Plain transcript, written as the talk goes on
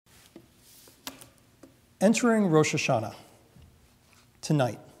Entering Rosh Hashanah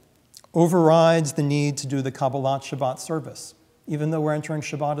tonight overrides the need to do the Kabbalat Shabbat service, even though we're entering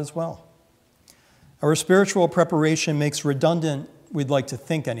Shabbat as well. Our spiritual preparation makes redundant, we'd like to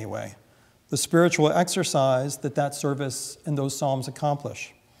think anyway, the spiritual exercise that service and those psalms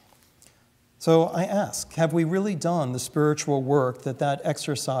accomplish. So I ask, have we really done the spiritual work that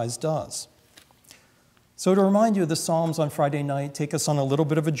exercise does? So to remind you, the psalms on Friday night take us on a little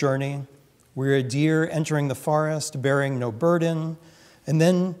bit of a journey. We're a deer entering the forest, bearing no burden, and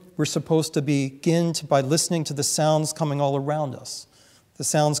then we're supposed to begin by listening to the sounds coming all around us, the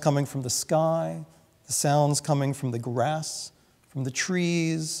sounds coming from the sky, the sounds coming from the grass, from the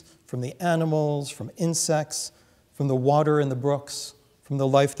trees, from the animals, from insects, from the water in the brooks, from the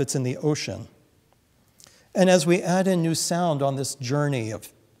life that's in the ocean. And as we add in new sound on this journey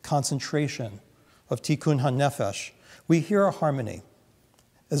of concentration, of tikkun hanefesh, we hear a harmony.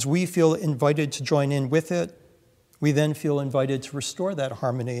 As we feel invited to join in with it, we then feel invited to restore that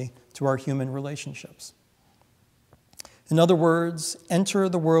harmony to our human relationships. In other words, enter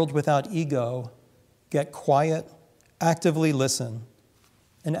the world without ego, get quiet, actively listen,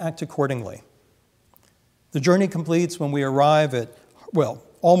 and act accordingly. The journey completes when we arrive at,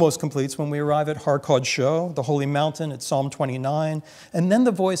 almost completes when we arrive at Har Kodsho, the holy mountain at Psalm 29, and then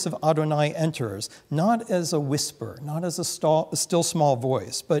the voice of Adonai enters, not as a whisper, not as a still small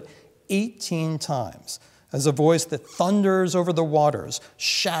voice, but 18 times, as a voice that thunders over the waters,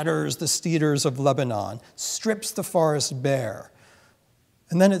 shatters the cedars of Lebanon, strips the forest bare.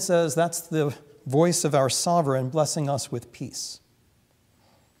 And then it says that's the voice of our sovereign blessing us with peace.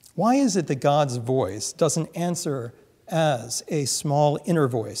 Why is it that God's voice doesn't answer as a small inner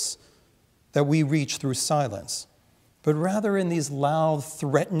voice that we reach through silence, but rather in these loud,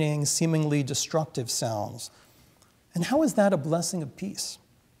 threatening, seemingly destructive sounds? And how is that a blessing of peace?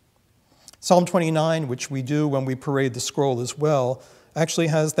 Psalm 29, which we do when we parade the scroll as well, actually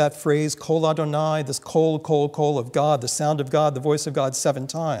has that phrase, Kol Adonai, this kol, kol, kol of God, the sound of God, the voice of God 7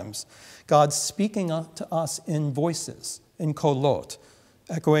 times. God speaking to us in voices, in kolot,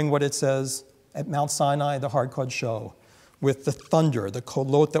 echoing what it says at Mount Sinai, the Har Kodsho, with the thunder, the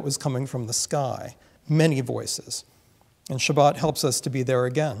kolot that was coming from the sky, many voices. And Shabbat helps us to be there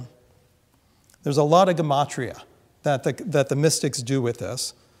again. There's a lot of gematria that the mystics do with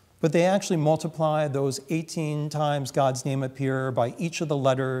this, but they actually multiply those 18 times God's name appear by each of the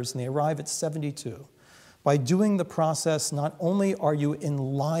letters, and they arrive at 72. By doing the process, not only are you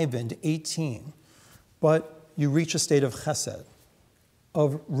enlivened 18, but you reach a state of chesed,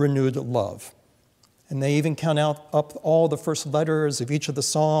 of renewed love. And they even count up all the first letters of each of the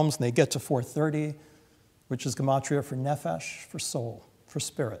Psalms, and they get to 430, which is gematria for nefesh, for soul, for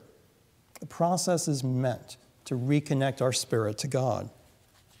spirit. The process is meant to reconnect our spirit to God.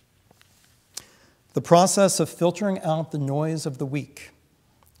 The process of filtering out the noise of the week,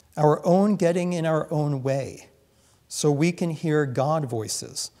 our own getting in our own way, so we can hear God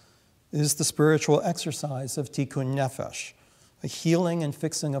voices, is the spiritual exercise of tikkun nefesh, a healing and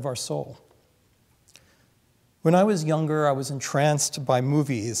fixing of our soul. When I was younger, I was entranced by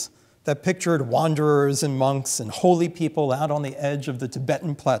movies that pictured wanderers and monks and holy people out on the edge of the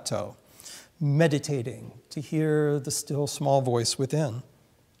Tibetan plateau, meditating to hear the still small voice within.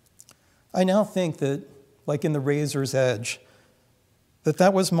 I now think that, like in The Razor's Edge,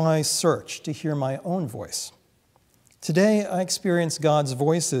 that was my search to hear my own voice. Today, I experience God's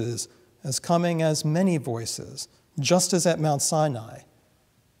voices as coming as many voices, just as at Mount Sinai,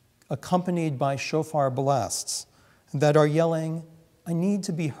 accompanied by shofar blasts that are yelling, I need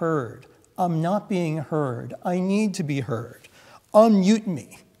to be heard. I'm not being heard. I need to be heard. Unmute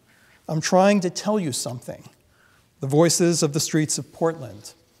me. I'm trying to tell you something. The voices of the streets of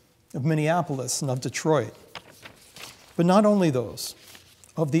Portland, of Minneapolis, and of Detroit. But not only those,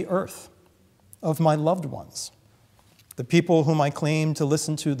 of the earth, of my loved ones, the people whom I claim to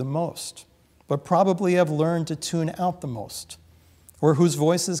listen to the most, but probably have learned to tune out the most, or whose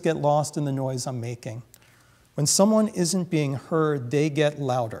voices get lost in the noise I'm making. When someone isn't being heard, they get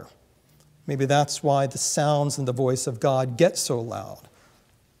louder. Maybe that's why the sounds and the voice of God get so loud.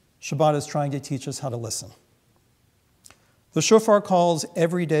 Shabbat is trying to teach us how to listen. The shofar calls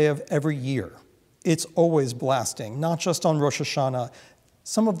every day of every year. It's always blasting, not just on Rosh Hashanah.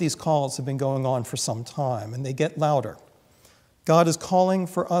 Some of these calls have been going on for some time, and they get louder. God is calling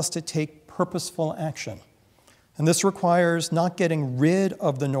for us to take purposeful action. And this requires not getting rid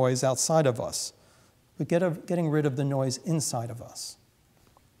of the noise outside of us, but getting rid of the noise inside of us.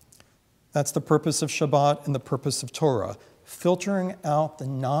 That's the purpose of Shabbat and the purpose of Torah, filtering out the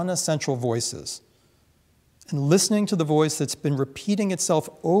non-essential voices and listening to the voice that's been repeating itself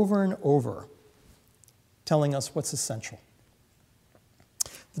over and over telling us what's essential.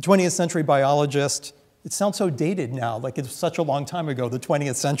 The 20th century biologist, it sounds so dated now, like it's such a long time ago, the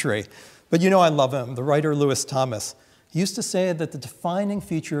 20th century. But you know I love him, the writer Lewis Thomas. He used to say that the defining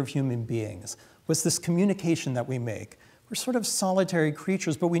feature of human beings was this communication that we make. We're sort of solitary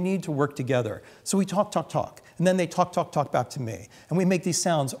creatures, but we need to work together. So we talk, talk, talk, and then they talk, talk, talk back to me. And we make these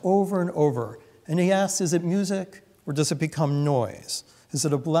sounds over and over. And he asks, is it music or does it become noise? Is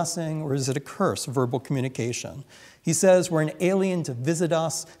it a blessing or is it a curse, verbal communication? He says we're an alien to visit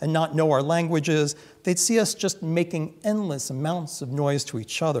us and not know our languages. They'd see us just making endless amounts of noise to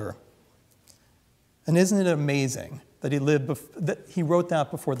each other. And isn't it amazing that he wrote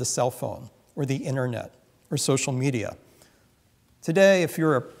that before the cell phone or the internet or social media? Today, if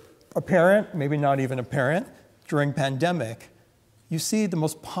you're a parent, maybe not even a parent, during pandemic, you see the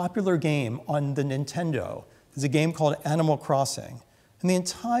most popular game on the Nintendo is a game called Animal Crossing. And the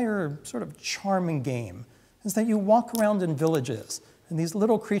entire sort of charming game is that you walk around in villages, and these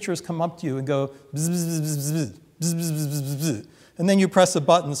little creatures come up to you and go, bzz, bzz, bzz, bzz, bzz, bzz, bzz, bzz, bzz. And then you press a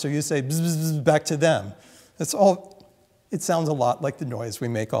button, so you say bzz, bzz, bzz, back to them. It sounds a lot like the noise we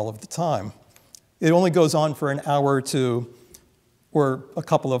make all of the time. It only goes on for an hour or two, or a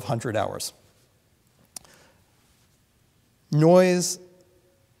couple of hundred hours. Noise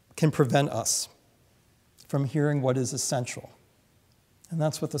can prevent us from hearing what is essential. And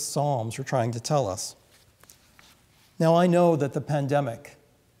that's what the Psalms are trying to tell us. Now, I know that the pandemic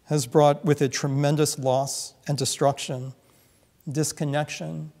has brought with it tremendous loss and destruction,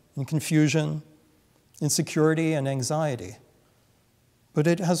 disconnection and confusion, insecurity and anxiety. But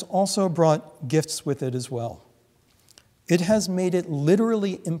it has also brought gifts with it as well. It has made it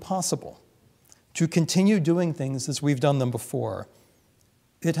literally impossible to continue doing things as we've done them before.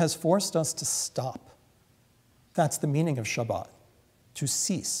 It has forced us to stop. That's the meaning of Shabbat, to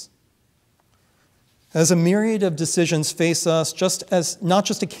cease. As a myriad of decisions face us, not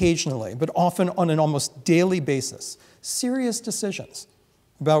just occasionally, but often on an almost daily basis, serious decisions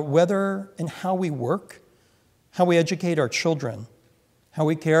about whether and how we work, how we educate our children, how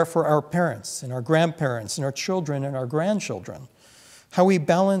we care for our parents and our grandparents and our children and our grandchildren, how we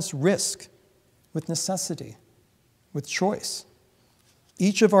balance risk with necessity, with choice.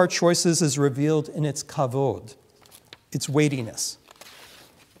 Each of our choices is revealed in its kavod, its weightiness.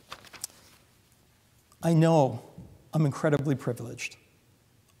 I know I'm incredibly privileged.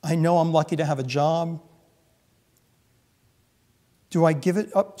 I know I'm lucky to have a job. Do I give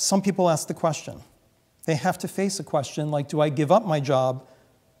it up? Some people ask the question. They have to face a question like, do I give up my job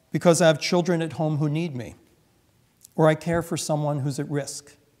because I have children at home who need me? Or I care for someone who's at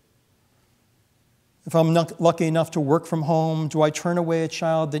risk? If I'm not lucky enough to work from home, do I turn away a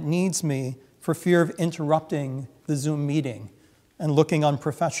child that needs me for fear of interrupting the Zoom meeting and looking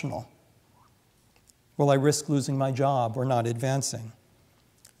unprofessional? Will I risk losing my job or not advancing?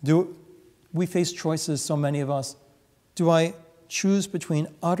 We face choices, so many of us. Do I choose between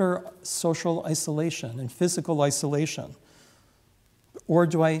utter social isolation and physical isolation? Or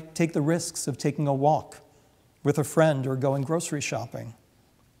do I take the risks of taking a walk with a friend or going grocery shopping?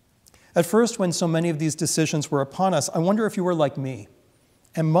 At first, when so many of these decisions were upon us, I wonder if you were like me.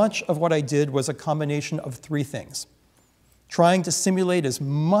 And much of what I did was a combination of three things. Trying to simulate as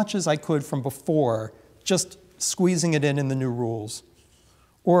much as I could from before, just squeezing it in the new rules.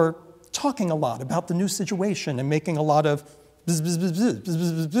 Or talking a lot about the new situation and making a lot of bzz, bzz, bzz, bzz, bzz,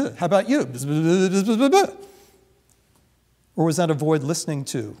 bzz, bzz. How about you? Bzz, bzz, bzz, bzz, bzz, bzz. Or was that avoid listening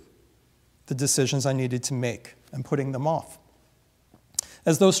to the decisions I needed to make and putting them off?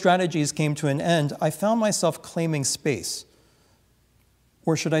 As those strategies came to an end, I found myself claiming space.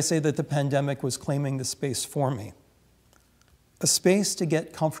 Or should I say that the pandemic was claiming the space for me? A space to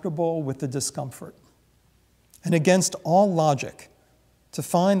get comfortable with the discomfort. And against all logic, to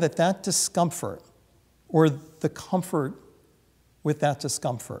find that that discomfort, or the comfort with that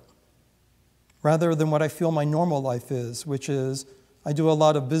discomfort, rather than what I feel my normal life is, which is I do a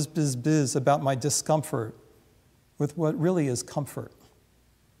lot of biz, biz, biz about my discomfort with what really is comfort,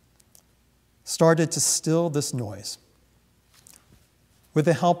 started to still this noise. With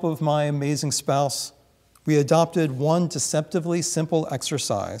the help of my amazing spouse, we adopted one deceptively simple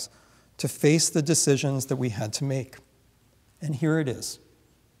exercise to face the decisions that we had to make. And here it is.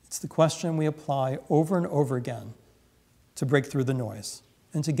 It's the question we apply over and over again to break through the noise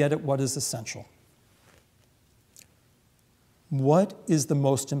and to get at what is essential. What is the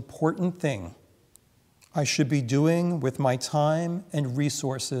most important thing I should be doing with my time and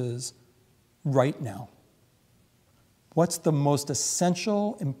resources right now? What's the most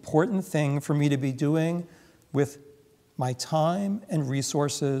essential, important thing for me to be doing with my time and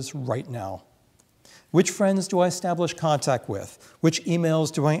resources right now? Which friends do I establish contact with? Which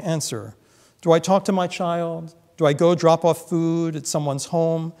emails do I answer? Do I talk to my child? Do I go drop off food at someone's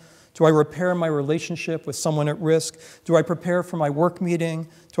home? Do I repair my relationship with someone at risk? Do I prepare for my work meeting?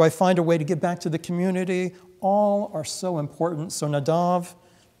 Do I find a way to give back to the community? All are so important. So Nadav,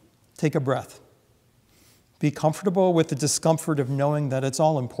 take a breath. Be comfortable with the discomfort of knowing that it's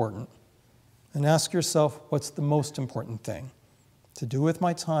all important. And ask yourself, what's the most important thing to do with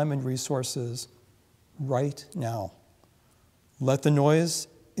my time and resources right now? Let the noise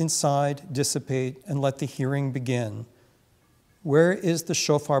inside dissipate and let the hearing begin. Where is the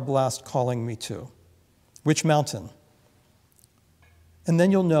shofar blast calling me to? Which mountain? And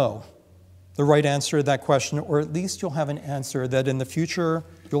then you'll know the right answer to that question, or at least you'll have an answer that in the future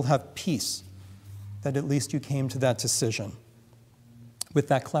you'll have peace, that at least you came to that decision with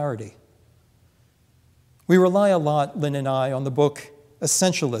that clarity. We rely a lot, Lynn and I, on the book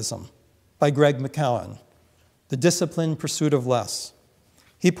Essentialism by Greg McKeown, The Disciplined Pursuit of Less.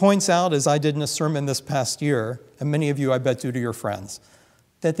 He points out, as I did in a sermon this past year, and many of you I bet do to your friends,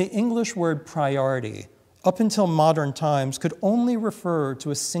 that the English word priority, up until modern times, could only refer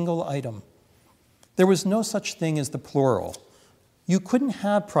to a single item. There was no such thing as the plural. You couldn't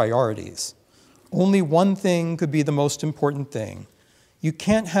have priorities. Only one thing could be the most important thing. You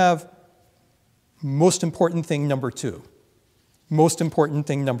can't have most important thing number 2, most important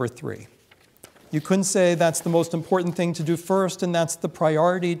thing number 3. You couldn't say that's the most important thing to do first and that's the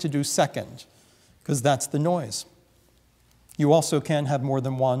priority to do second, because that's the noise. You also can't have more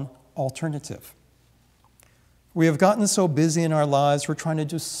than one alternative. We have gotten so busy in our lives, we're trying to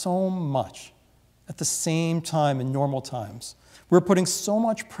do so much at the same time in normal times. We're putting so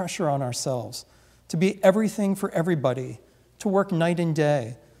much pressure on ourselves to be everything for everybody, to work night and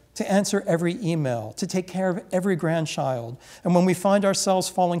day, to answer every email, to take care of every grandchild. And when we find ourselves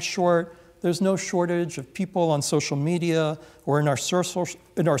falling short, there's no shortage of people on social media or in our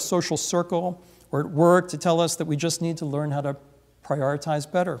social circle or at work to tell us that we just need to learn how to prioritize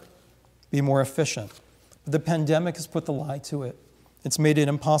better, be more efficient. But the pandemic has put the lie to it. It's made it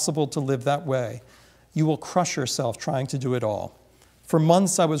impossible to live that way. You will crush yourself trying to do it all. For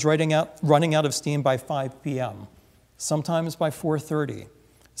months, I was running out of steam by 5 p.m., sometimes by 4:30,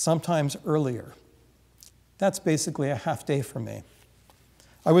 sometimes earlier. That's basically a half day for me.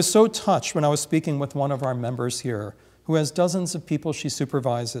 I was so touched when I was speaking with one of our members here who has dozens of people she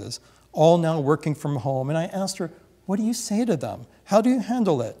supervises, all now working from home, and I asked her, what do you say to them? How do you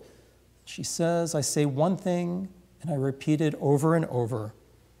handle it? She says, I say one thing, and I repeat it over and over.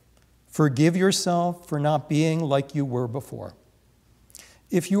 Forgive yourself for not being like you were before.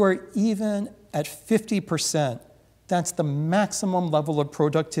 If you are even at 50%, that's the maximum level of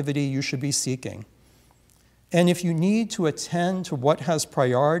productivity you should be seeking. And if you need to attend to what has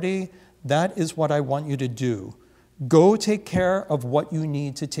priority, that is what I want you to do. Go take care of what you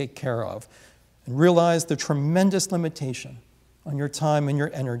need to take care of and realize the tremendous limitation on your time and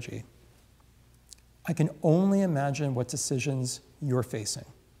your energy. I can only imagine what decisions you're facing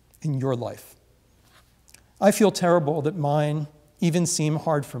in your life. I feel terrible that mine even seem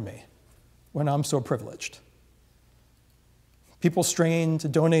hard for me when I'm so privileged. People strain to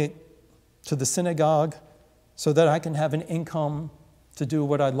donate to the synagogue so that I can have an income to do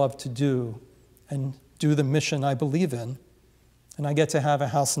what I love to do and do the mission I believe in, and I get to have a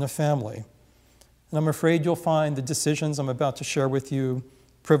house and a family. And I'm afraid you'll find the decisions I'm about to share with you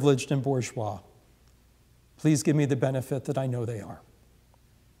privileged and bourgeois. Please give me the benefit that I know they are.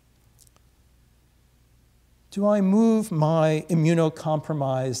 Do I move my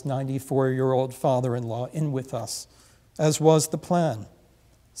immunocompromised 94-year-old father-in-law in with us, as was the plan,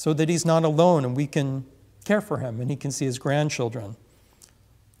 so that he's not alone and we can care for him and he can see his grandchildren?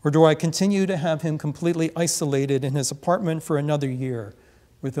 Or do I continue to have him completely isolated in his apartment for another year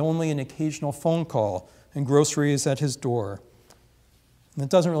with only an occasional phone call and groceries at his door? And it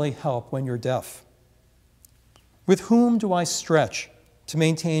doesn't really help when you're deaf. With whom do I stretch to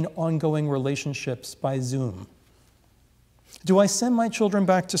maintain ongoing relationships by Zoom? Do I send my children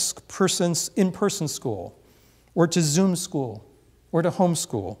back to in-person school, or to Zoom school, or to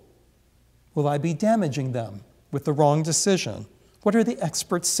homeschool? Will I be damaging them with the wrong decision? What are the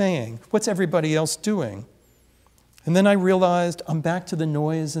experts saying? What's everybody else doing? And then I realized I'm back to the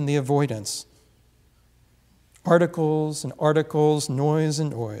noise and the avoidance. Articles and articles, noise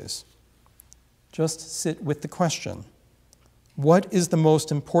and noise. Just sit with the question. What is the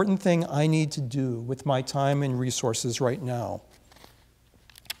most important thing I need to do with my time and resources right now?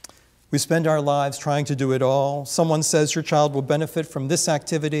 We spend our lives trying to do it all. Someone says your child will benefit from this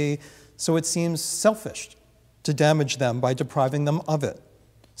activity, so it seems selfish to damage them by depriving them of it.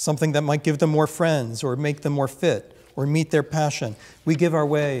 something that might give them more friends or make them more fit or meet their passion. We give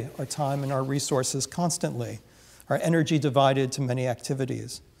away our time and our resources constantly, our energy divided to many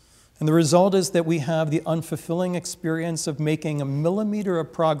activities. And the result is that we have the unfulfilling experience of making a millimeter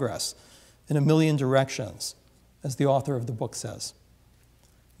of progress in a million directions, as the author of the book says.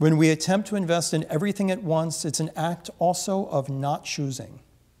 When we attempt to invest in everything at once, it's an act also of not choosing.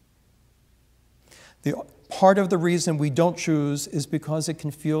 Part of the reason we don't choose is because it can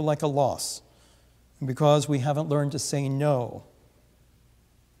feel like a loss, and because we haven't learned to say no.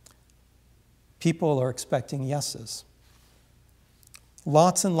 People are expecting yeses.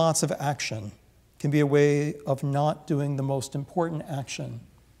 Lots and lots of action can be a way of not doing the most important action,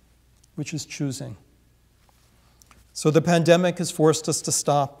 which is choosing. So the pandemic has forced us to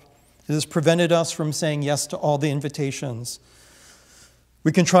stop. It has prevented us from saying yes to all the invitations.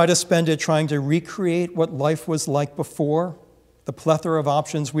 We can try to spend it trying to recreate what life was like before, the plethora of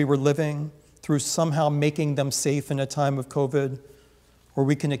options we were living, through somehow making them safe in a time of COVID, or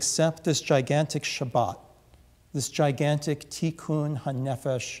we can accept this gigantic Shabbat, this gigantic tikkun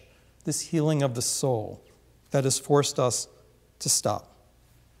hanefesh, this healing of the soul that has forced us to stop.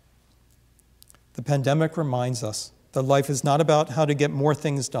 The pandemic reminds us that life is not about how to get more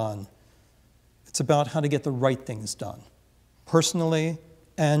things done. It's about how to get the right things done, personally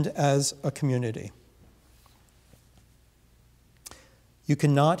and as a community. You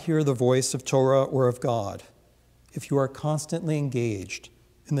cannot hear the voice of Torah or of God if you are constantly engaged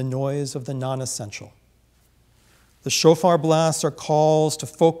in the noise of the non-essential. The shofar blasts are calls to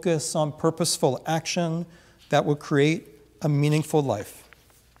focus on purposeful action that will create a meaningful life.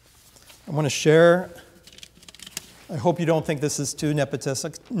 I want to share, I hope you don't think this is too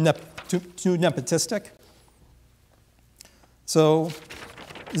nepotistic. So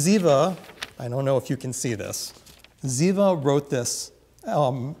Ziva, I don't know if you can see this, Ziva wrote this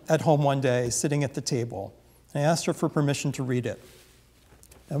at home one day, sitting at the table. I asked her for permission to read it.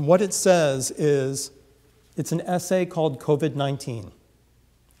 And what it says is, it's an essay called COVID-19.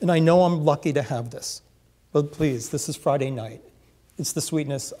 And I know I'm lucky to have this, but please, this is Friday night. It's the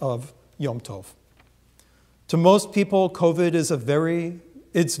sweetness of Yom Tov. To most people, COVID is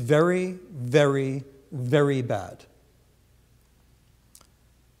it's very, very, very bad.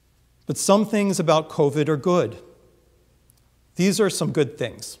 But some things about COVID are good. These are some good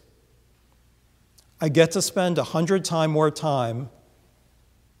things. I get to spend 100 times more time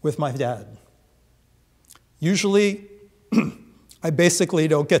with my dad. Usually, I basically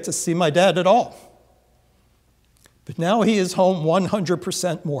don't get to see my dad at all. But now he is home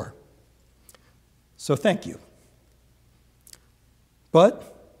 100% more. So thank you.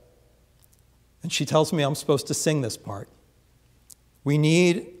 But, and she tells me I'm supposed to sing this part, we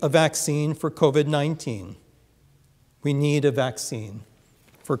need a vaccine for COVID-19. We need a vaccine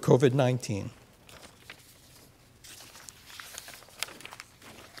for COVID-19.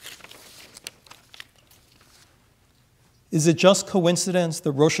 Is it just coincidence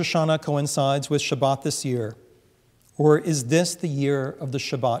that Rosh Hashanah coincides with Shabbat this year? Or is this the year of the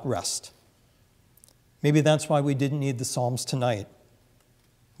Shabbat rest? Maybe that's why we didn't need the Psalms tonight.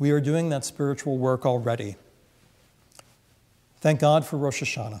 We are doing that spiritual work already. Thank God for Rosh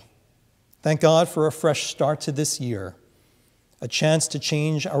Hashanah. Thank God for a fresh start to this year, a chance to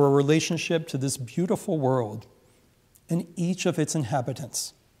change our relationship to this beautiful world and each of its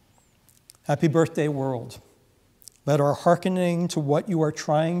inhabitants. Happy birthday, world. Let our hearkening to what you are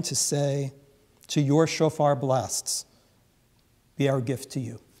trying to say, to your shofar blasts, be our gift to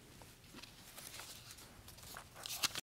you.